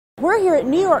we're here at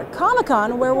New York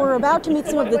Comic-Con, where we're about to meet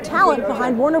some of the talent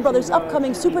behind Warner Brothers'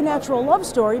 upcoming supernatural love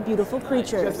story, Beautiful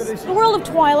Creatures. The world of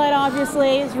Twilight,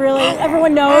 obviously, is really,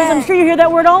 everyone knows. I'm sure you hear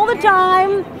that word all the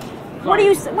time. What do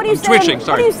you say? What do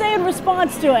you say in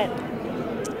response to it?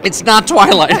 It's not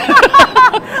Twilight.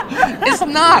 It's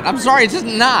not. I'm sorry, it's just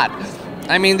not.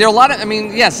 I mean, there are a lot of,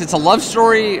 yes, it's a love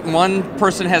story. One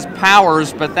person has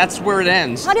powers, but that's where it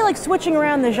ends. How do you like switching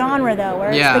around the genre, though,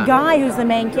 where it's the guy who's the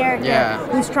main character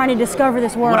who's trying to discover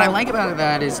this world? What I like about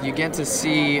that is you get to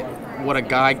see what a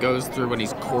guy goes through when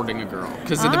he's courting a girl.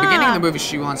 Because at the beginning of the movie,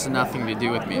 she wants nothing to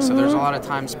do with me. So there's a lot of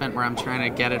time spent where I'm trying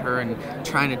to get at her and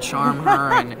trying to charm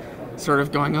her and sort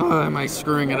of going, oh, am I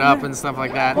screwing it up and stuff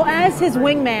like that. Well, as his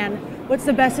wingman, what's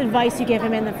the best advice you give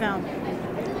him in the film?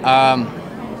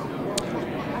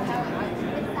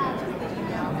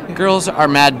 Girls are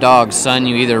mad dogs, son.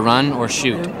 You either run or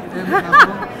shoot.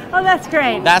 Oh, that's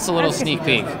great. That's a little sneak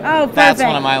peek. Oh, perfect. That's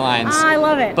one of my lines. Oh, I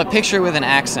love it. But picture with an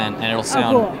accent, and it'll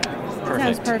sound Sounds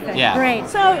perfect. perfect. Yeah. Great.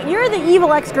 So you're the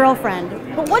evil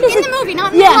ex-girlfriend, but what is in the movie,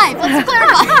 not in real life? Let's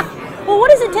clarify. Well,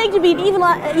 what does it take to be an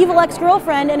evil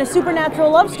ex-girlfriend in a supernatural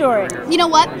love story? You know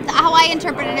what? How I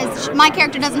interpret it is my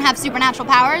character doesn't have supernatural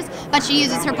powers, but she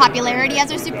uses her popularity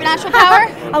as her supernatural power.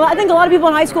 I think a lot of people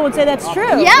in high school would say that's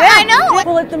true. Yeah, I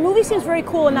know. Well, the movie seems very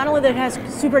cool, and not only that it has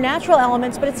supernatural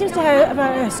elements, but it seems to have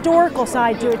a historical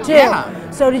side to it, too. Yeah.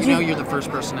 So did you... know you're the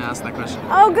first person to ask that question.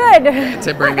 Oh, good.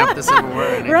 To bring up the Civil War.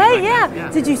 And right, like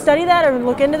yeah. Did you study that or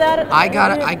look into that? I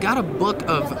got a book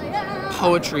of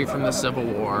poetry from the Civil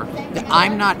War.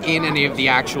 I'm not in any of the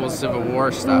actual Civil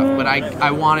War stuff, but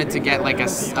I wanted to get like a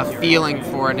feeling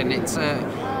for it, and it's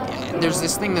there's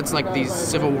this thing that's like these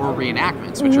Civil War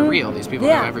reenactments, which are real. These people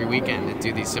go every weekend and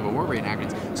do these Civil War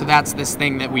reenactments. So that's this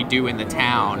thing that we do in the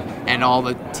town, and all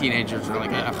the teenagers are like,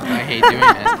 ugh, I hate doing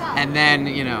this. And then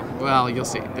well, you'll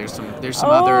see. There's some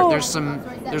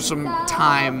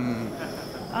time.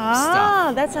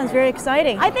 Stuff. That sounds very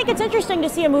exciting. I think it's interesting to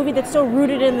see a movie that's so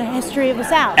rooted in the history of the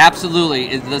South.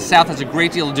 Absolutely. The South has a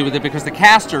great deal to do with it because the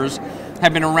casters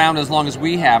have been around as long as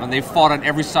we have, and they've fought on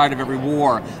every side of every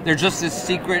war. They're just this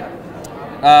secret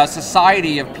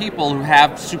society of people who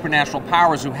have supernatural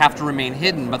powers who have to remain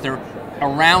hidden, but they're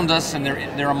around us and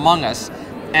they're among us.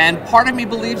 And part of me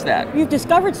believes that. You've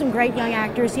discovered some great young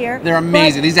actors here. They're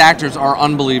amazing. These actors are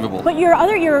unbelievable. But your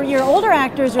older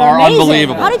actors are amazing.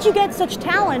 Unbelievable. How did you get such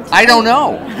talent? I don't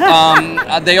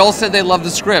know. They all said they loved the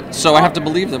script, so I have to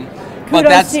believe them. But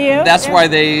that's why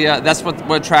that's what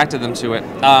attracted them to it.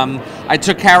 I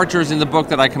took characters in the book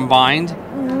that I combined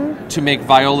to make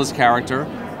Viola's character,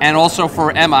 and also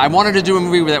for Emma. I wanted to do a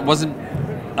movie that wasn't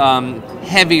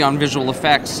heavy on visual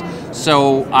effects,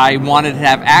 so I wanted to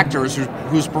have actors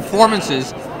whose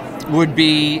performances would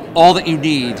be all that you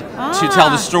need to tell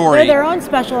the story. They're their own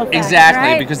special effects.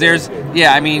 Exactly, right? because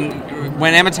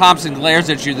when Emma Thompson glares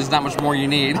at you, there's not much more you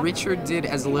need. Richard did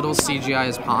as little CGI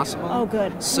as possible. Oh,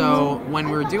 good. So when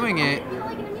we're doing it,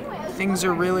 things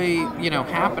are really,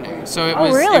 happening. So it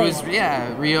was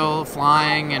real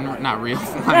flying and not real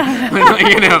flying. But,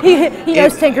 he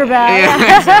knows Tinkerbell.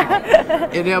 Yeah,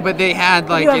 exactly. But they had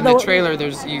in the trailer.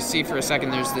 You see for a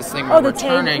second. There's this thing where we're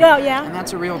turning. Oh, yeah. And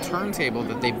that's a real turntable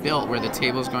that they built where the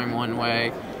table's going one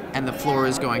way and the floor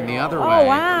is going the other way. Oh,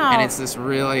 wow. And it's this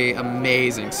really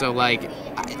amazing. So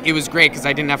it was great because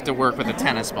I didn't have to work with a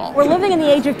tennis ball. We're living in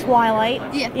the age of Twilight,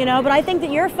 yeah. But I think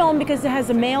that your film, because it has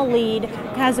a male lead,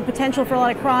 has the potential for a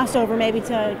lot of crossover maybe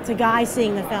to guys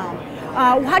seeing the film.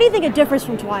 How do you think it differs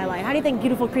from Twilight? How do you think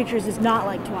Beautiful Creatures is not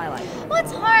like Twilight? Well,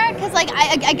 it's hard because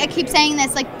I keep saying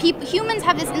this. Humans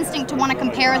have this instinct to want to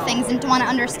compare things and to want to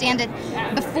understand it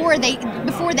before they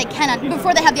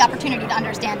have the opportunity to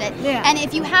understand it. Yeah. And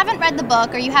if you haven't read the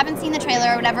book or you haven't seen the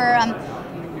trailer or whatever,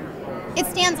 it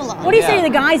stands alone. What do you say to the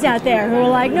guys out there who are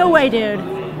like, no way, dude?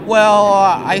 Well,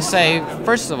 I say,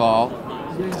 first of all,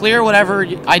 clear whatever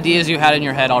ideas you had in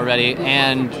your head already,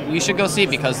 and you should go see it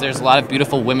because there's a lot of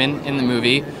beautiful women in the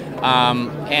movie,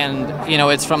 and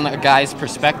it's from a guy's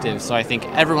perspective, so I think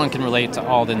everyone can relate to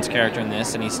Alden's character in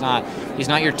this, and he's not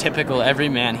your typical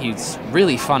everyman. He's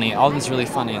really funny. Alden's really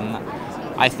funny, and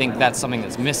I think that's something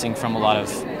that's missing from a lot of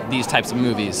these types of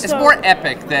movies. It's more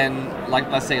epic than,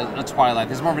 let's say, a Twilight.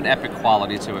 There's more of an epic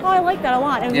quality to it. Oh, I like that a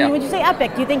lot. And when you say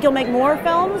epic, do you think you'll make more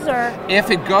films, or? If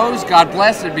it goes, God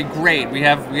bless, it'd be great. We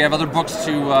have other books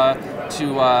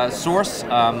to source.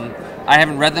 I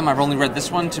haven't read them. I've only read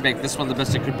this one to make this one the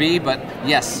best it could be. But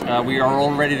yes, we are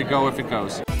all ready to go if it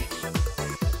goes.